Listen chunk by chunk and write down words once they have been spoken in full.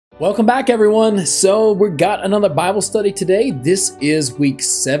Welcome back, everyone. So we got another Bible study today. This is week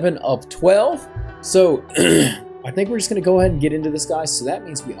 7 of 12. So I think we're just going to go ahead and get into this, guys. So that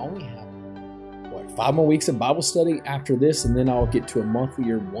means we only have, 5 more weeks of Bible study after this, and then I'll get to a monthly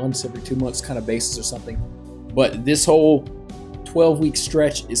or once every 2 months kind of basis or something. But this whole 12-week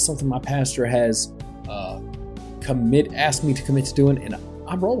stretch is something my pastor has asked me to commit to doing, and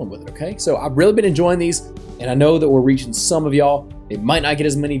I'm rolling with it, okay? So I've really been enjoying these, and I know that we're reaching some of y'all. It might not get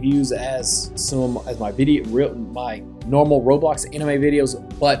as many views as my normal Roblox anime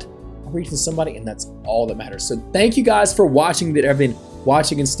videos, but I'm reaching somebody, and that's all that matters. So thank you guys for watching, that have been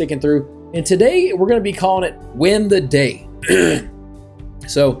watching and sticking through. And today we're going to be calling it Win the Day.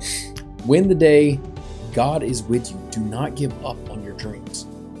 So win the day. God is with you. Do not give up on your dreams.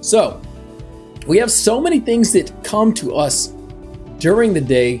 So we have so many things that come to us during the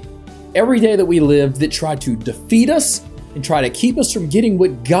day, every day that we live, that try to defeat us and try to keep us from getting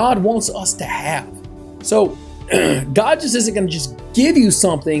what God wants us to have. So God just isn't going to just give you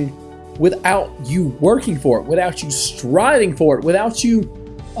something without you working for it, without you striving for it, without you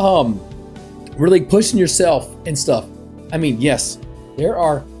really pushing yourself and stuff. I mean, yes, there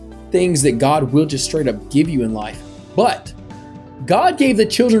are things that God will just straight up give you in life, but God gave the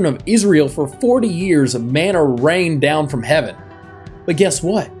children of Israel for 40 years manna rain down from heaven. But guess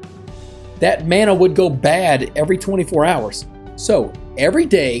what? That manna would go bad every 24 hours. So every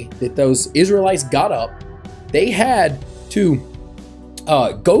day that those Israelites got up, they had to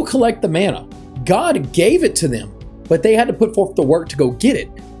go collect the manna. God gave it to them, but they had to put forth the work to go get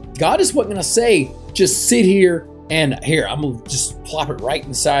it. God is not going to say, just sit here and here, I'm going to just plop it right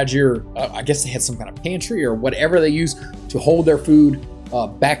inside your, I guess they had some kind of pantry or whatever they used to hold their food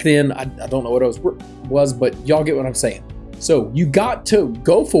back then. I don't know what it was, but y'all get what I'm saying. So you got to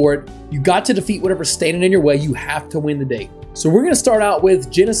go for it. You got to defeat whatever's standing in your way. You have to win the day. So we're going to start out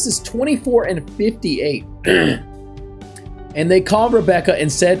with Genesis 24 and 58. And they called Rebekah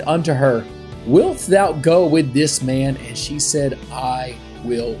and said unto her, Wilt thou go with this man? And she said, I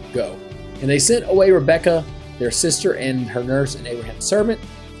will go. And they sent away Rebekah, their sister, and her nurse, and Abraham's servant,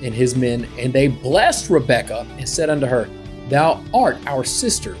 and his men. And they blessed Rebekah and said unto her, Thou art our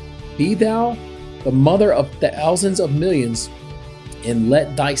sister. Be thou the mother of thousands of millions, and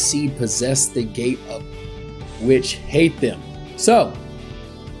let thy seed possess the gate of which hate them. So,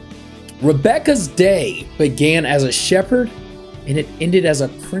 Rebekah's day began as a shepherd, and it ended as a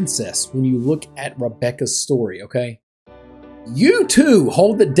princess when you look at Rebekah's story, okay? You too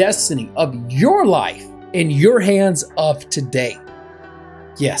hold the destiny of your life in your hands of today.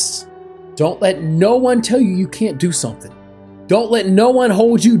 Yes, don't let no one tell you you can't do something. Don't let no one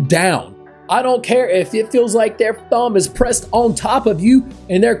hold you down. I don't care if it feels like their thumb is pressed on top of you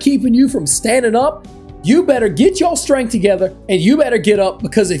and they're keeping you from standing up. You better get your strength together and you better get up,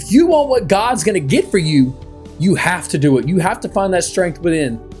 because if you want what God's going to get for you, you have to do it. You have to find that strength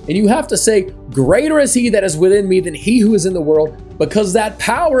within, and you have to say, greater is he that is within me than he who is in the world, because that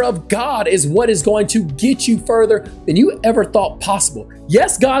power of God is what is going to get you further than you ever thought possible.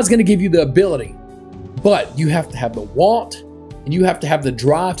 Yes, God's going to give you the ability, but you have to have the want, and you have to have the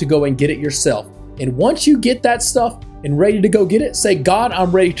drive to go and get it yourself. And once you get that stuff and ready to go get it, say, God,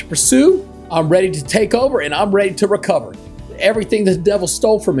 I'm ready to pursue, I'm ready to take over, and I'm ready to recover everything that the devil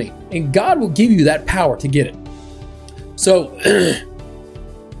stole from me. And God will give you that power to get it. So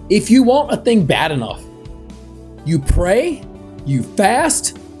if you want a thing bad enough, you pray, you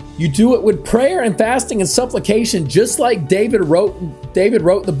fast, you do it with prayer and fasting and supplication, just like David wrote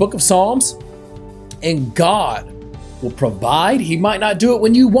the book of Psalms, and God will provide. He might not do it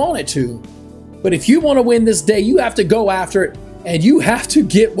when you want it to, but if you want to win this day, you have to go after it, and you have to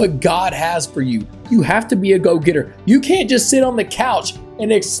get what God has for you. You have to be a go-getter. You can't just sit on the couch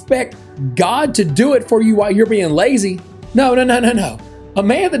and expect God to do it for you while you're being lazy. No. A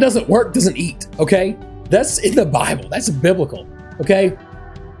man that doesn't work doesn't eat, okay? That's in the Bible. That's biblical, okay?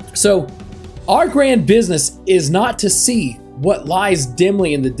 So our grand business is not to see what lies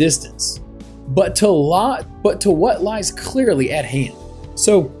dimly in the distance, but to what lies clearly at hand.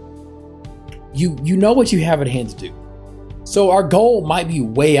 So you know what you have at hand to do. So our goal might be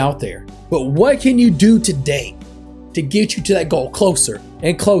way out there, but what can you do today to get you to that goal closer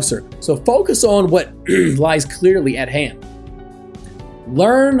and closer? So focus on what lies clearly at hand.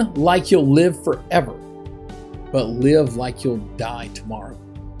 Learn like you'll live forever, but live like you'll die tomorrow.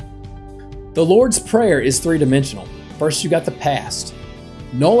 The Lord's Prayer is three-dimensional. First, you got the past.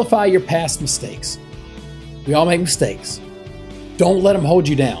 Nullify your past mistakes. We all make mistakes. Don't let them hold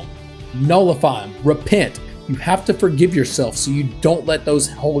you down. Nullify them. Repent. You have to forgive yourself so you don't let those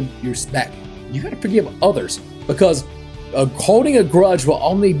hold you back. You got to forgive others, because Holding a grudge will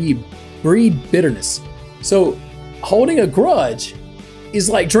only breed bitterness. So holding a grudge is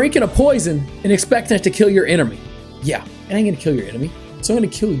like drinking a poison and expecting it to kill your enemy. Yeah, it ain't gonna kill your enemy. It's only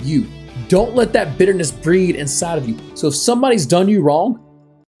gonna kill you. Don't let that bitterness breed inside of you. So if somebody's done you wrong,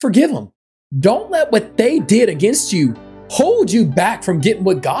 forgive them. Don't let what they did against you hold you back from getting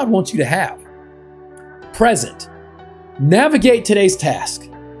what God wants you to have. Present. Navigate today's task.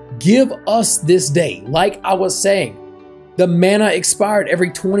 Give us this day. Like I was saying, the manna expired every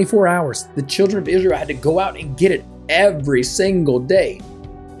 24 hours. The children of Israel had to go out and get it every single day.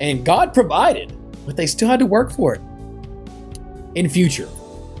 And God provided, but they still had to work for it. In future,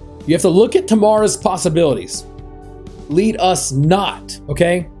 you have to look at tomorrow's possibilities. Lead us not,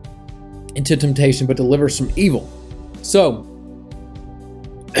 okay, into temptation, but deliver us from evil. So,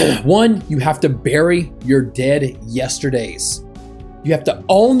 one, you have to bury your dead yesterdays. You have to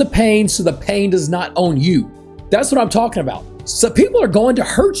own the pain so the pain does not own you. That's what I'm talking about. So people are going to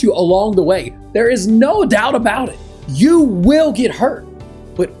hurt you along the way. There is no doubt about it. You will get hurt.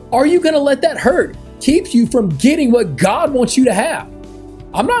 But are you going to let that hurt keep you from getting what God wants you to have?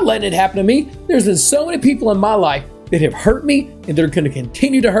 I'm not letting it happen to me. There's been so many people in my life that have hurt me and they're going to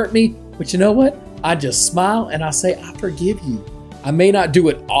continue to hurt me. But you know what? I just smile and I say, I forgive you. I may not do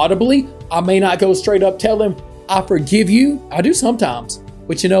it audibly. I may not go straight up tell them, I forgive you. I do sometimes.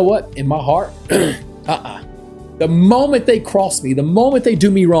 But you know what? In my heart, The moment they cross me, the moment they do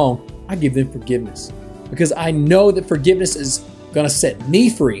me wrong, I give them forgiveness. Because I know that forgiveness is going to set me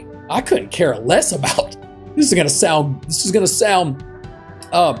free. I couldn't care less about. This is going to sound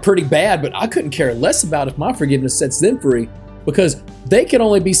pretty bad, but I couldn't care less about if my forgiveness sets them free, because they can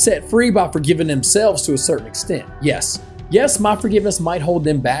only be set free by forgiving themselves to a certain extent. Yes, my forgiveness might hold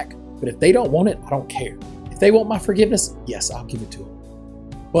them back, but if they don't want it, I don't care. If they want my forgiveness, yes, I'll give it to them.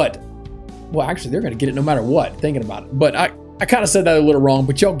 But, well, actually, they're going to get it no matter what, thinking about it. But I kind of said that a little wrong,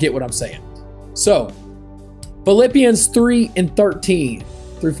 but y'all get what I'm saying. So, Philippians 3:13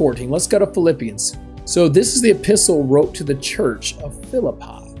 through 14. Let's go to Philippians. So this is the epistle wrote to the church of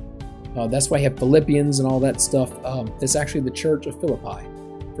Philippi. That's why you have Philippians and all that stuff. It's actually the church of Philippi,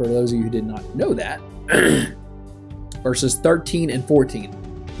 for those of you who did not know that. Verses 13 and 14.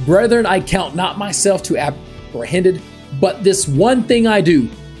 Brethren, I count not myself to apprehended, but this one thing I do,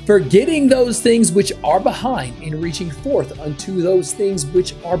 forgetting those things which are behind and reaching forth unto those things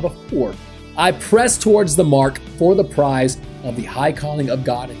which are before. I press towards the mark for the prize of the high calling of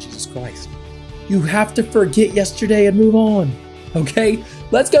God in Jesus Christ. You have to forget yesterday and move on. Okay,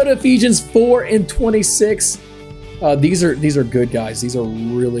 let's go to Ephesians 4:26. These are good, guys. These are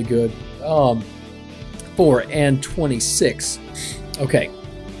really good. 4:26. Okay.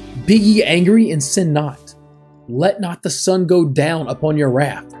 Be ye angry and sin not. Let not the sun go down upon your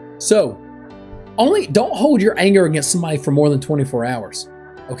wrath. So, don't hold your anger against somebody for more than 24 hours.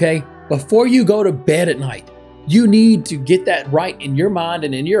 Okay? Before you go to bed at night, you need to get that right in your mind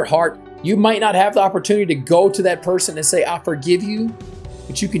and in your heart. You might not have the opportunity to go to that person and say, I forgive you,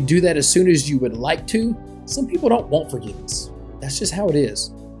 but you can do that as soon as you would like to. Some people don't want forgiveness. That's just how it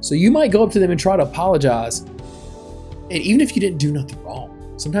is. So you might go up to them and try to apologize. And even if you didn't do nothing wrong,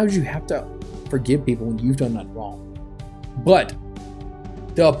 sometimes you have to forgive people when you've done nothing wrong. But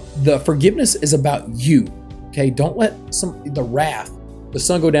the forgiveness is about you. Okay, don't let the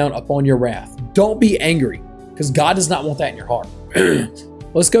sun go down upon your wrath. Don't be angry, because God does not want that in your heart.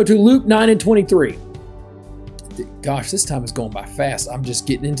 Let's go to Luke 9:23. Gosh, this time is going by fast. I'm just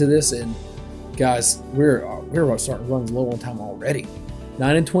getting into this, and guys, we're starting to run low on time already.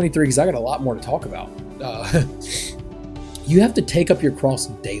 9:23, because I got a lot more to talk about. You have to take up your cross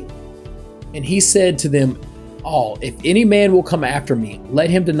daily. And he said to them all, if any man will come after me, let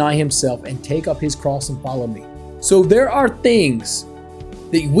him deny himself and take up his cross and follow me. So there are things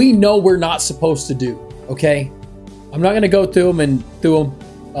that we know we're not supposed to do, okay? I'm not going to go through them,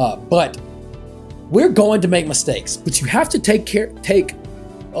 but we're going to make mistakes. But you have to take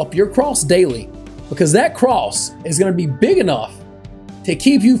up your cross daily, because that cross is going to be big enough to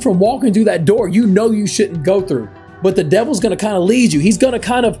keep you from walking through that door you know you shouldn't go through. But the devil's going to kind of lead you. He's going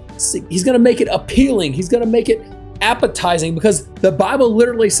to make it appealing. He's going to make it appetizing, because the Bible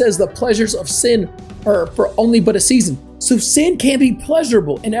literally says the pleasures of sin are for only but a season. So sin can be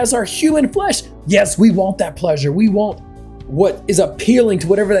pleasurable. And as our human flesh, yes, we want that pleasure. We want what is appealing to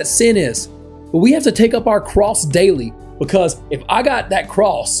whatever that sin is. But we have to take up our cross daily, because if I got that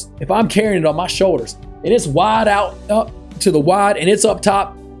cross, if I'm carrying it on my shoulders and it's wide out up to the wide and it's up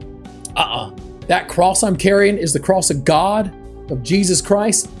top, that cross I'm carrying is the cross of God, of Jesus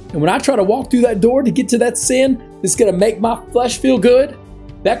Christ. And when I try to walk through that door to get to that sin that's going to make my flesh feel good,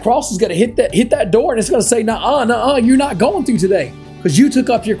 that cross is going to hit that door, and it's going to say, nuh-uh, you're not going through today because you took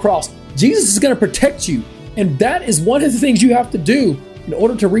up your cross. Jesus is going to protect you. And that is one of the things you have to do in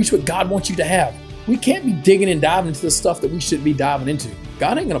order to reach what God wants you to have. We can't be digging and diving into the stuff that we shouldn't be diving into.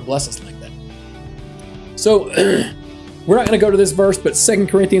 God ain't going to bless us like that. So we're not going to go to this verse, but 2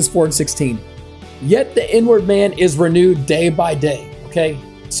 Corinthians 4:16. Yet the inward man is renewed day by day. Okay?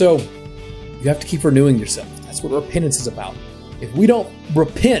 So you have to keep renewing yourself. That's what repentance is about. If we don't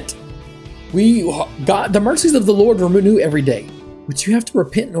repent, the mercies of the Lord renew every day. But you have to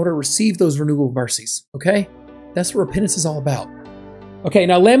repent in order to receive those renewal mercies. Okay? That's what repentance is all about. Okay,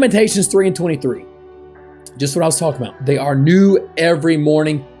 now Lamentations 3:23. Just what I was talking about. They are new every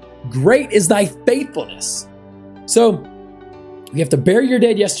morning. Great is thy faithfulness. So you have to bury your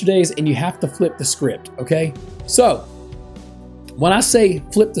dead yesterdays and you have to flip the script. Okay? So when I say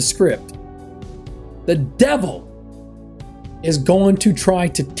flip the script, the devil is going to try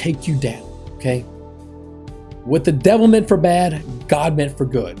to take you down. Okay? What the devil meant for bad, God meant for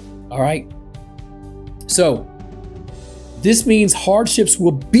good. All right? So this means hardships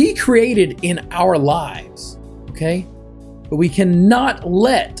will be created in our lives, okay? But we cannot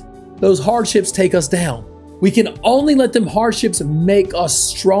let those hardships take us down. We can only let them hardships make us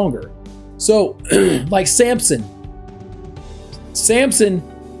stronger. So, like Samson,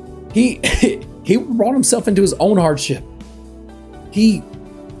 he brought himself into his own hardship. He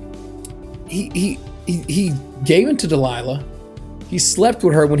gave in to Delilah. He slept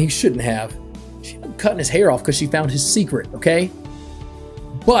with her when he shouldn't have. She ended up cutting his hair off because she found his secret, okay?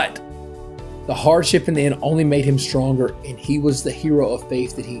 But the hardship in the end only made him stronger, and he was the hero of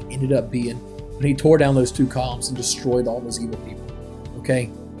faith that he ended up being when he tore down those 2 columns and destroyed all those evil people,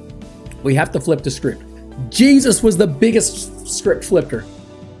 okay? We have to flip the script. Jesus was the biggest script flipper.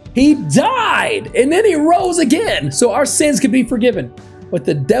 He died, and then he rose again, so our sins could be forgiven. What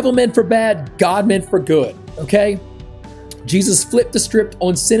the devil meant for bad, God meant for good, okay? Jesus flipped the script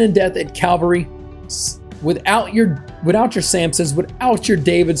on sin and death at Calvary. Without your Samsons, without your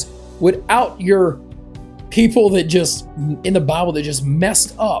Davids, without your people that just, in the Bible, that just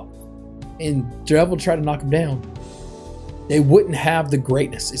messed up and the devil tried to knock them down, they wouldn't have the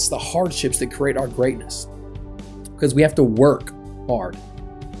greatness. It's the hardships that create our greatness because we have to work hard.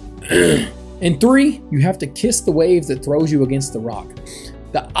 And 3, you have to kiss the wave that throws you against the rock.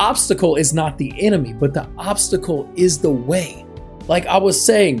 The obstacle is not the enemy, but the obstacle is the way. Like I was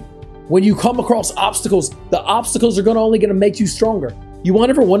saying, when you come across obstacles, the obstacles are only going to make you stronger. You won't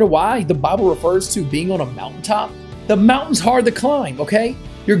ever wonder why the Bible refers to being on a mountaintop? The mountain's hard to climb, okay?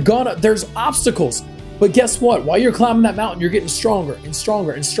 There's obstacles. But guess what? While you're climbing that mountain, you're getting stronger and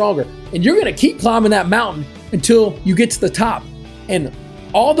stronger and stronger. And you're going to keep climbing that mountain until you get to the top. And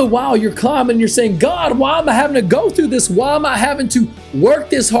all the while you're climbing, you're saying, God, why am I having to go through this? Why am I having to work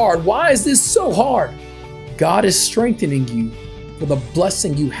this hard? Why is this so hard? God is strengthening you for the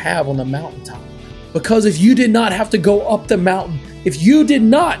blessing you have on the mountaintop. Because if you did not have to go up the mountain, if you did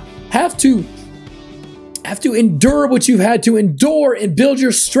not have to endure what you've had to endure and build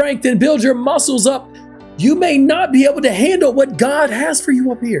your strength and build your muscles up, you may not be able to handle what God has for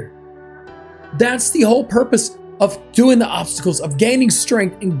you up here. That's the whole purpose of doing the obstacles, of gaining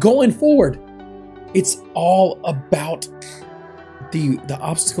strength and going forward. It's all about the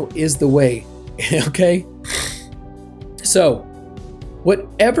obstacle is the way, okay? So,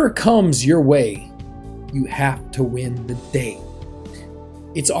 whatever comes your way, you have to win the day.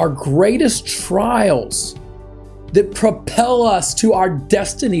 It's our greatest trials that propel us to our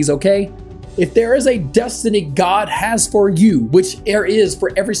destinies, okay? If there is a destiny God has for you, which there is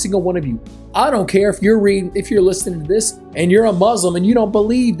for every single one of you, I don't care if you're listening to this and you're a Muslim and you don't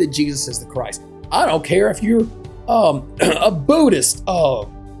believe that Jesus is the Christ. I don't care if you're a Buddhist,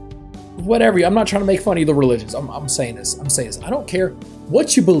 whatever. I'm not trying to make fun of the religions. I'm saying this. I don't care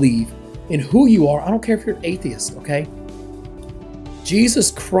what you believe and who you are. I don't care if you're an atheist, okay?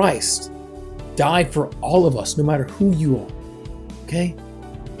 Jesus Christ died for all of us, no matter who you are, okay?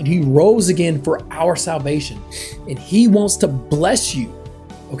 And he rose again for our salvation. And he wants to bless you,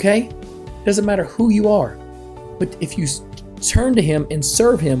 okay? It doesn't matter who you are. But if you turn to him and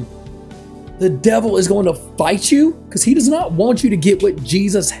serve him, the devil is going to fight you because he does not want you to get what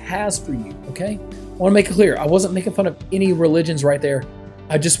Jesus has for you, okay? I want to make it clear. I wasn't making fun of any religions right there.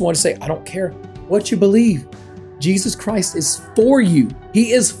 I just want to say, I don't care what you believe. Jesus Christ is for you.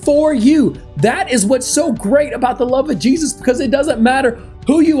 He is for you. That is what's so great about the love of Jesus, because it doesn't matter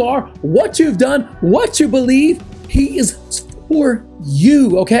who you are, what you've done, what you believe. He is for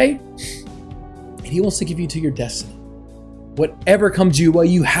you, okay? And he wants to give you to your destiny. Whatever comes your way,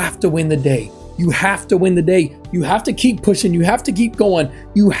 you have to win the day. You have to win the day. You have to keep pushing. You have to keep going.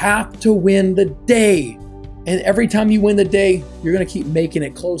 You have to win the day. And every time you win the day, you're going to keep making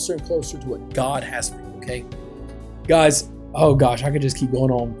it closer and closer to what God has for you, okay? Guys, oh gosh, I could just keep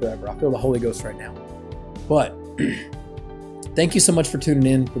going on forever. I feel the Holy Ghost right now. But thank you so much for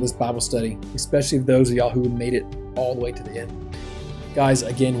tuning in for this Bible study, especially those of y'all who made it all the way to the end. Guys,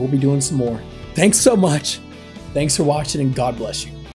 again, we'll be doing some more. Thanks so much. Thanks for watching, and God bless you.